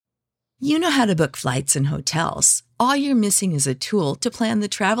You know how to book flights and hotels. All you're missing is a tool to plan the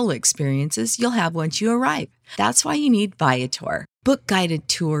travel experiences you'll have once you arrive. That's why you need Viator. Book guided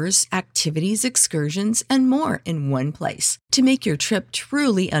tours, activities, excursions, and more in one place to make your trip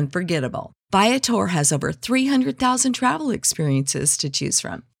truly unforgettable. Viator has over 300,000 travel experiences to choose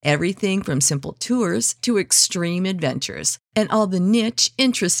from. Everything from simple tours to extreme adventures and all the niche,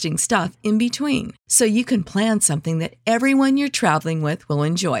 interesting stuff in between. So you can plan something that everyone you're traveling with will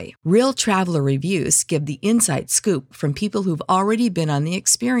enjoy. Real traveler reviews give the inside scoop from people who've already been on the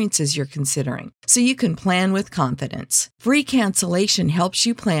experiences you're considering. So you can plan with confidence. Free cancellation helps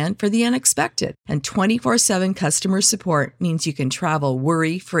you plan for the unexpected. And 24/7 customer support means you can travel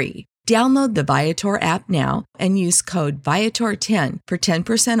worry-free. Download the Viator app now and use code Viator10 for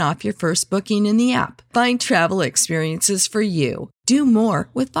 10% off your first booking in the app. Find travel experiences for you. Do more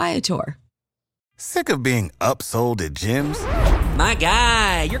with Viator. Sick of being upsold at gyms? My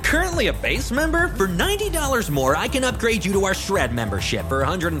guy, you're currently a base member. For $90 more, I can upgrade you to our Shred membership. For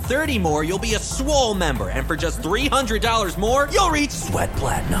 $130 more, you'll be a Swole member. And for just $300 more, you'll reach Sweat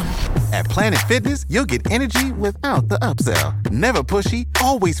Platinum. At Planet Fitness, you'll get energy without the upsell. Never pushy,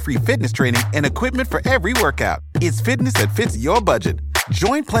 always free fitness training and equipment for every workout. It's fitness that fits your budget.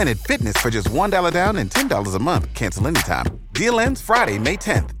 Join Planet Fitness for just $1 down and $10 a month. Cancel anytime. Deal ends Friday, May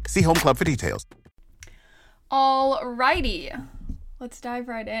 10th. See Home Club for details. Alrighty, let's dive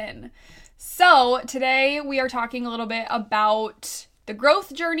right in. So today we are talking a little bit about the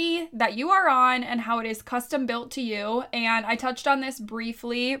growth journey that you are on and how it is custom built to you. And I touched on this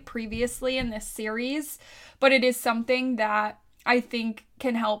briefly previously in this series, but it is something that I think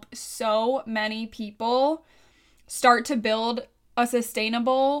can help so many people start to build a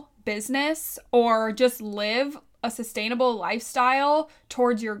sustainable business or just live a sustainable lifestyle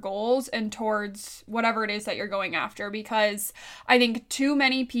towards your goals and towards whatever it is that you're going after. Because I think too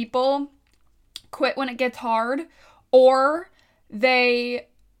many people quit when it gets hard, or they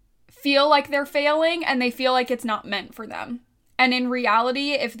feel like they're failing and they feel like it's not meant for them. And in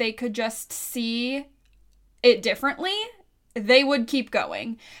reality, if they could just see it differently, they would keep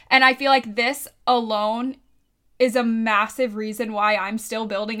going. And I feel like this alone is a massive reason why I'm still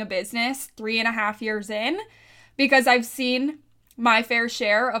building a business 3.5 years in. Because I've seen my fair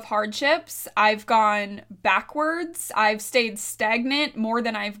share of hardships. I've gone backwards. I've stayed stagnant more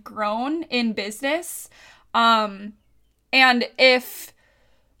than I've grown in business. And if,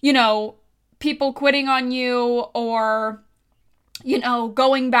 people quitting on you or,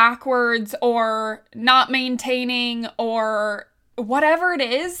 going backwards or not maintaining or whatever it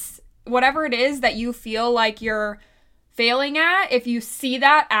is that you feel like you're failing at, if you see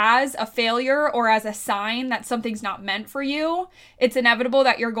that as a failure or as a sign that something's not meant for you, it's inevitable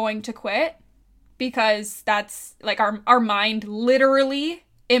that you're going to quit, because that's like our mind literally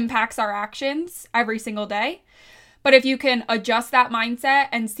impacts our actions every single day. But if you can adjust that mindset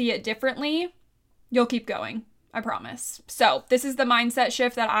and see it differently, you'll keep going. I promise. So this is the mindset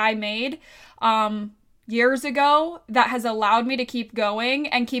shift that I made years ago that has allowed me to keep going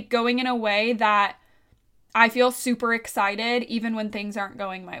and keep going in a way that I feel super excited even when things aren't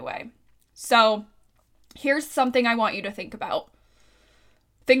going my way. So here's something I want you to think about.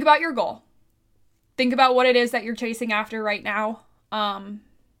 Think about your goal. Think about what it is that you're chasing after right now.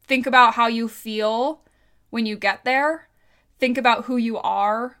 Think about how you feel when you get there. Think about who you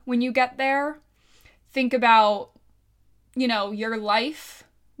are when you get there. Think about, your life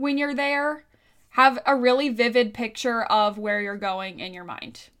when you're there. Have a really vivid picture of where you're going in your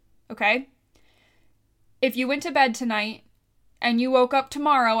mind. Okay? If you went to bed tonight and you woke up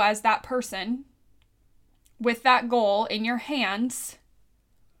tomorrow as that person with that goal in your hands,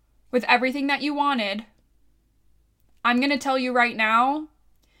 with everything that you wanted, I'm going to tell you right now,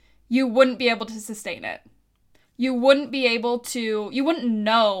 you wouldn't be able to sustain it. You wouldn't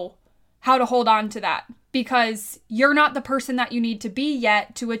know how to hold on to that, because you're not the person that you need to be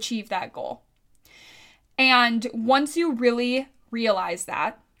yet to achieve that goal. And once you really realize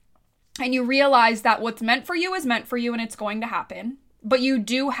that, and you realize that what's meant for you is meant for you and it's going to happen, but you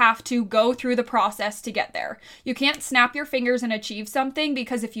do have to go through the process to get there. You can't snap your fingers and achieve something,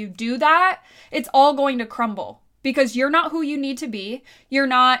 because if you do that, it's all going to crumble, because you're not who you need to be. You're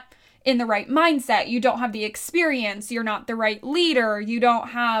not in the right mindset. You don't have the experience. You're not the right leader. You don't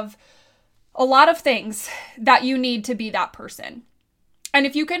have a lot of things that you need to be that person. And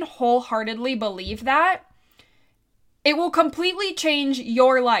if you can wholeheartedly believe that, it will completely change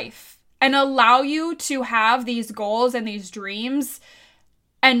your life and allow you to have these goals and these dreams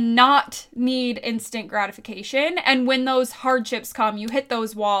and not need instant gratification. And when those hardships come, you hit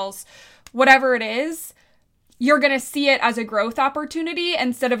those walls, whatever it is, you're going to see it as a growth opportunity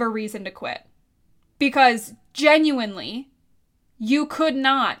instead of a reason to quit. Because genuinely, you could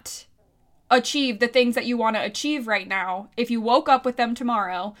not achieve the things that you want to achieve right now. If you woke up with them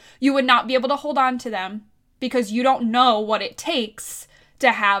tomorrow, you would not be able to hold on to them because you don't know what it takes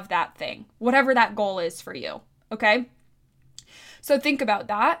to have that thing, whatever that goal is for you. Okay? So think about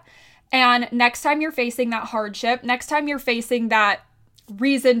that. And next time you're facing that hardship, next time you're facing that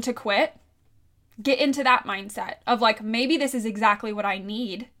reason to quit, get into that mindset of like, maybe this is exactly what I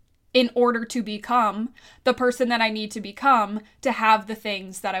need in order to become the person that I need to become to have the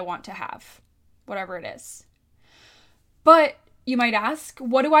things that I want to have, whatever it is. But you might ask,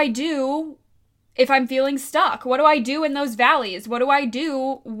 what do I do if I'm feeling stuck? What do I do in those valleys? What do I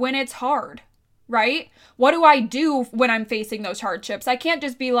do when it's hard, right? What do I do when I'm facing those hardships? I can't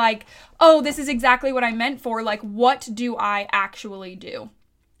just be like, oh, this is exactly what I meant for. Like, what do I actually do?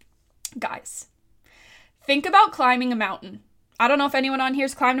 Guys, think about climbing a mountain. I don't know if anyone on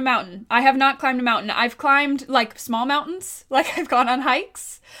here's climbed a mountain. I have not climbed a mountain. I've climbed like small mountains, like I've gone on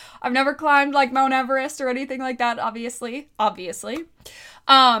hikes. I've never climbed like Mount Everest or anything like that, obviously.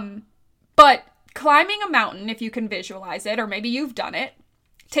 But climbing a mountain, if you can visualize it, or maybe you've done it,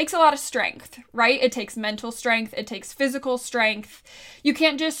 takes a lot of strength, right? It takes mental strength. It takes physical strength. You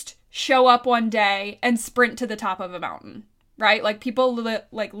can't just show up one day and sprint to the top of a mountain, right? Like people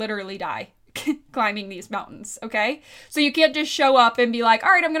literally die climbing these mountains, okay? So you can't just show up and be like,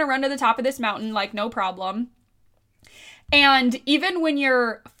 all right, I'm going to run to the top of this mountain, like no problem. And even when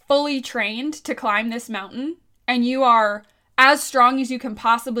you're fully trained to climb this mountain and you are as strong as you can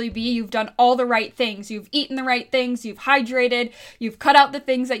possibly be, you've done all the right things, you've eaten the right things, you've hydrated, you've cut out the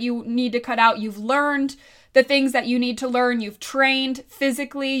things that you need to cut out, you've learned the things that you need to learn, you've trained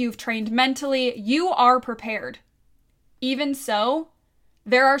physically, you've trained mentally, you are prepared. Even so,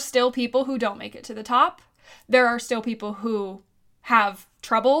 there are still people who don't make it to the top. There are still people who have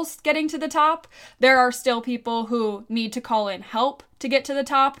troubles getting to the top. There are still people who need to call in help to get to the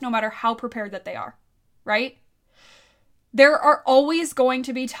top, no matter how prepared that they are, right? There are always going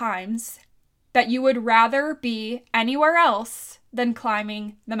to be times that you would rather be anywhere else than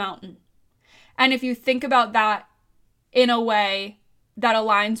climbing the mountain. And if you think about that in a way that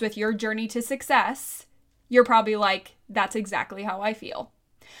aligns with your journey to success, you're probably like, that's exactly how I feel.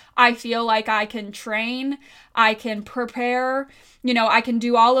 I feel like I can train, I can prepare, I can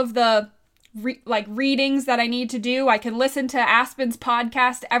do all of the readings that I need to do. I can listen to Aspen's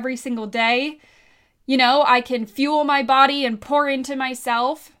podcast every single day. I can fuel my body and pour into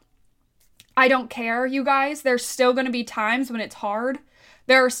myself. I don't care, you guys. There's still going to be times when it's hard.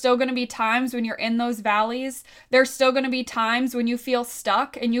 There are still going to be times when you're in those valleys. There's still going to be times when you feel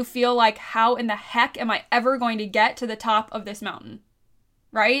stuck and you feel like, how in the heck am I ever going to get to the top of this mountain?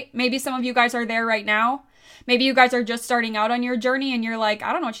 Right? Maybe some of you guys are there right now. Maybe you guys are just starting out on your journey and you're like,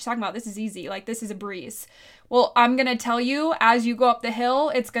 I don't know what she's talking about. This is easy. Like, this is a breeze. Well, I'm going to tell you, as you go up the hill,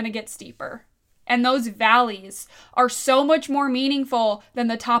 it's going to get steeper. And those valleys are so much more meaningful than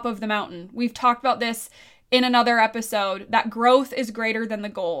the top of the mountain. We've talked about this in another episode, that growth is greater than the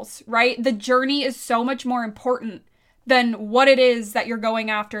goals, right? The journey is so much more important than what it is that you're going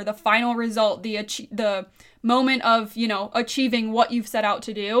after, the final result, the moment of, achieving what you've set out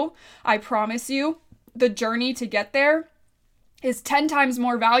to do. I promise you, the journey to get there is 10 times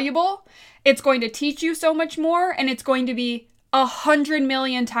more valuable. It's going to teach you so much more, and it's going to be 100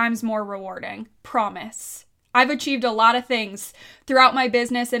 million times more rewarding. Promise. I've achieved a lot of things throughout my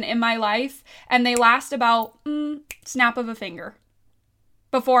business and in my life, and they last about snap of a finger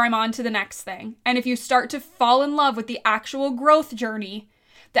before I'm on to the next thing. And if you start to fall in love with the actual growth journey,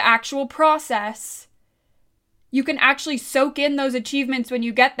 the actual process, you can actually soak in those achievements when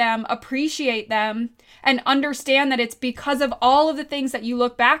you get them, appreciate them, and understand that it's because of all of the things that you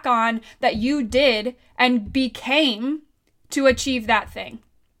look back on that you did and became to achieve that thing.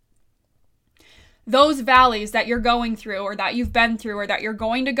 Those valleys that you're going through or that you've been through or that you're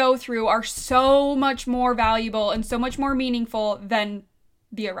going to go through are so much more valuable and so much more meaningful than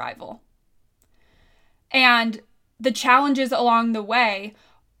the arrival. And the challenges along the way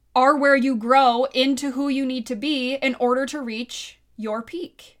are where you grow into who you need to be in order to reach your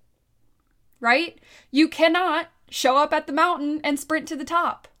peak, right? You cannot show up at the mountain and sprint to the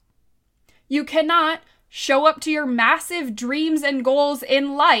top. You cannot show up to your massive dreams and goals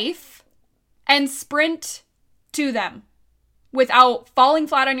in life and sprint to them without falling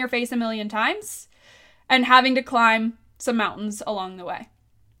flat on your face a million times and having to climb some mountains along the way,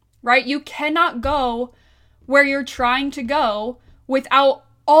 right? You cannot go where you're trying to go without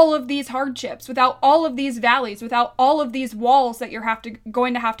all of these hardships, without all of these valleys, without all of these walls that you're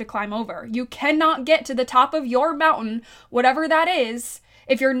going to have to climb over. You cannot get to the top of your mountain, whatever that is,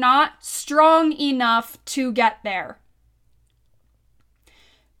 if you're not strong enough to get there.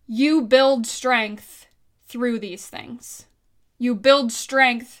 You build strength through these things. You build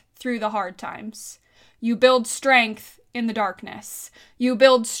strength through the hard times. You build strength in the darkness. You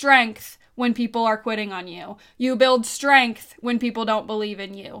build strength when people are quitting on you. You build strength when people don't believe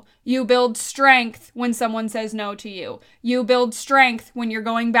in you. You build strength when someone says no to you. You build strength when you're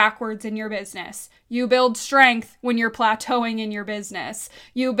going backwards in your business. You build strength when you're plateauing in your business.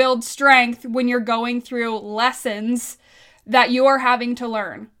 You build strength when you're going through lessons that you are having to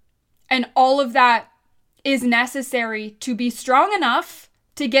learn. And all of that is necessary to be strong enough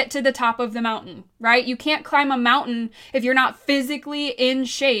to get to the top of the mountain, right? You can't climb a mountain if you're not physically in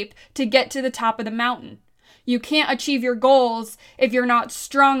shape to get to the top of the mountain. You can't achieve your goals if you're not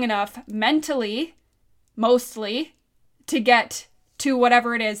strong enough mentally, mostly, to get to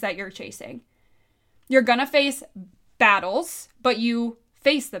whatever it is that you're chasing. You're gonna face battles, but you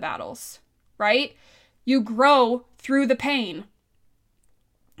face the battles, right? You grow through the pain.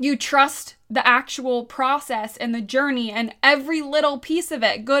 You trust the actual process and the journey and every little piece of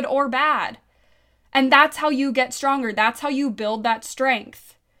it, good or bad. And that's how you get stronger. That's how you build that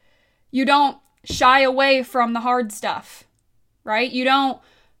strength. You don't shy away from the hard stuff, right? You don't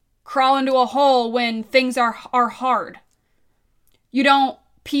crawl into a hole when things are hard. You don't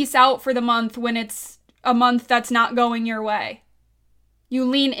peace out for the month when it's a month that's not going your way. You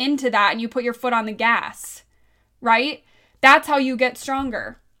lean into that and you put your foot on the gas, right? That's how you get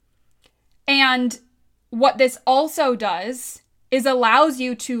stronger. And what this also does is allows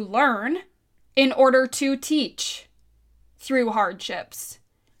you to learn in order to teach through hardships.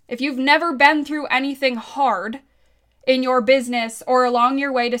 If you've never been through anything hard in your business or along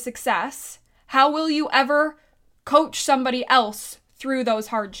your way to success, how will you ever coach somebody else through those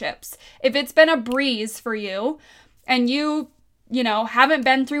hardships? If it's been a breeze for you and you haven't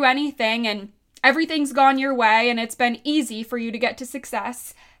been through anything and everything's gone your way and it's been easy for you to get to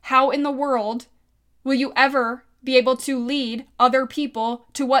success, how in the world will you ever be able to lead other people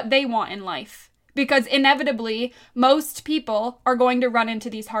to what they want in life? Because inevitably, most people are going to run into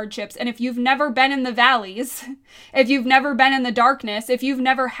these hardships. And if you've never been in the valleys, if you've never been in the darkness, if you've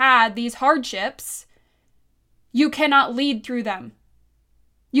never had these hardships, you cannot lead through them.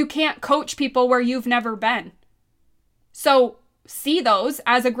 You can't coach people where you've never been. So see those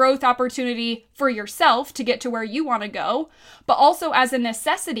as a growth opportunity for yourself to get to where you want to go, but also as a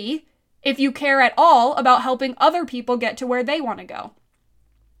necessity if you care at all about helping other people get to where they want to go,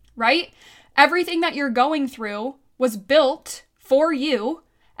 right? Everything that you're going through was built for you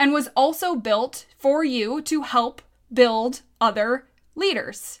and was also built for you to help build other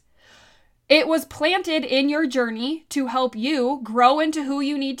leaders. It was planted in your journey to help you grow into who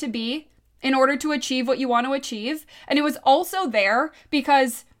you need to be in order to achieve what you want to achieve. And it was also there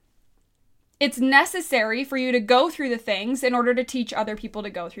because it's necessary for you to go through the things in order to teach other people to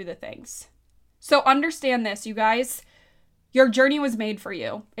go through the things. So understand this, you guys. Your journey was made for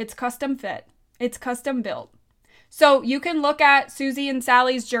you. It's custom fit. It's custom built. So you can look at Susie and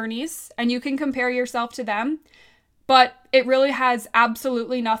Sally's journeys and you can compare yourself to them, but it really has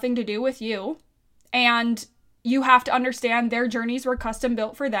absolutely nothing to do with you. And you have to understand their journeys were custom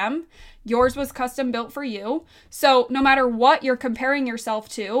built for them. Yours was custom built for you. So no matter what you're comparing yourself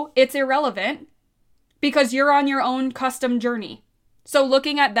to, it's irrelevant because you're on your own custom journey. So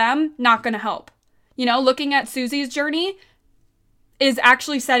looking at them, not going to help. Looking at Susie's journey is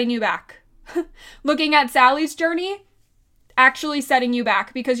actually setting you back. Looking at Sally's journey, actually setting you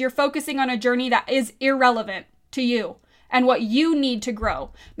back because you're focusing on a journey that is irrelevant to you and what you need to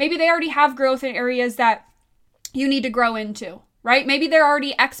grow. Maybe they already have growth in areas that you need to grow into, right? Maybe they're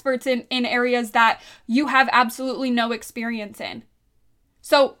already experts in areas that you have absolutely no experience in.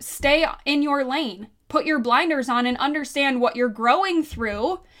 So stay in your lane, put your blinders on and understand what you're growing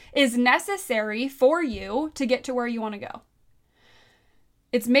through is necessary for you to get to where you want to go.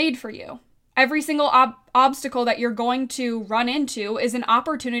 It's made for you. Every single obstacle that you're going to run into is an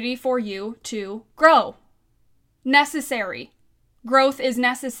opportunity for you to grow. Necessary. Growth is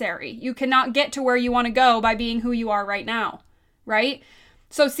necessary. You cannot get to where you want to go by being who you are right now, right?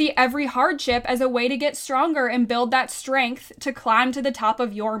 So see every hardship as a way to get stronger and build that strength to climb to the top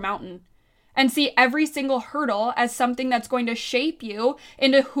of your mountain. And see every single hurdle as something that's going to shape you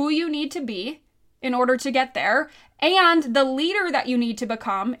into who you need to be in order to get there and the leader that you need to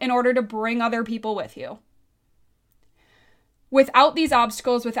become in order to bring other people with you. Without these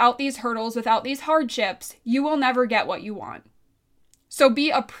obstacles, without these hurdles, without these hardships, you will never get what you want. So be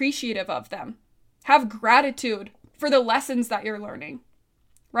appreciative of them. Have gratitude for the lessons that you're learning,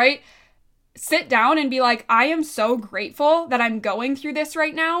 right? Sit down and be like, I am so grateful that I'm going through this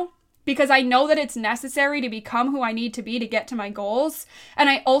right now because I know that it's necessary to become who I need to be to get to my goals. And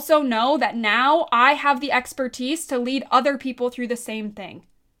I also know that now I have the expertise to lead other people through the same thing.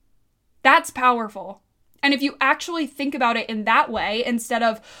 That's powerful. And if you actually think about it in that way, instead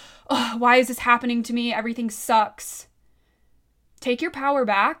of, oh, why is this happening to me? Everything sucks. Take your power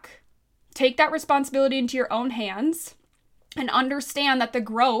back. Take that responsibility into your own hands and understand that the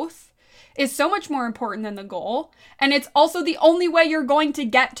growth is so much more important than the goal. And it's also the only way you're going to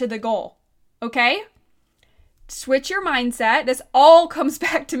get to the goal. Okay? Switch your mindset. This all comes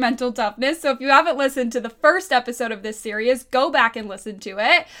back to mental toughness. So if you haven't listened to the first episode of this series, go back and listen to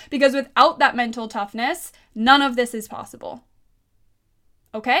it, because without that mental toughness, none of this is possible.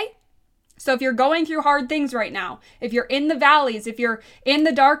 Okay? So if you're going through hard things right now, if you're in the valleys, if you're in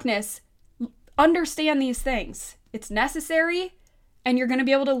the darkness, understand these things. It's necessary, and you're going to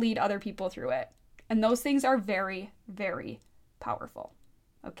be able to lead other people through it. And those things are very, very powerful.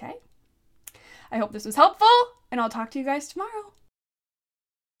 Okay? I hope this was helpful, and I'll talk to you guys tomorrow.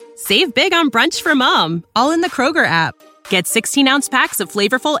 Save big on brunch for mom, all in the Kroger app. Get 16-ounce packs of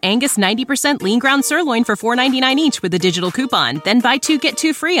flavorful Angus 90% lean ground sirloin for $4.99 each with a digital coupon. Then buy 2, get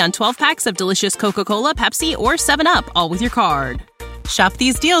 2 free on 12 packs of delicious Coca-Cola, Pepsi, or 7-Up, all with your card. Shop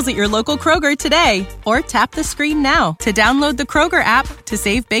these deals at your local Kroger today, or tap the screen now to download the Kroger app to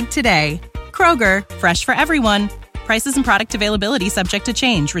save big today. Kroger, fresh for everyone. Prices and product availability subject to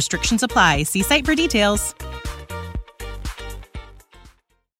change. Restrictions apply. See site for details.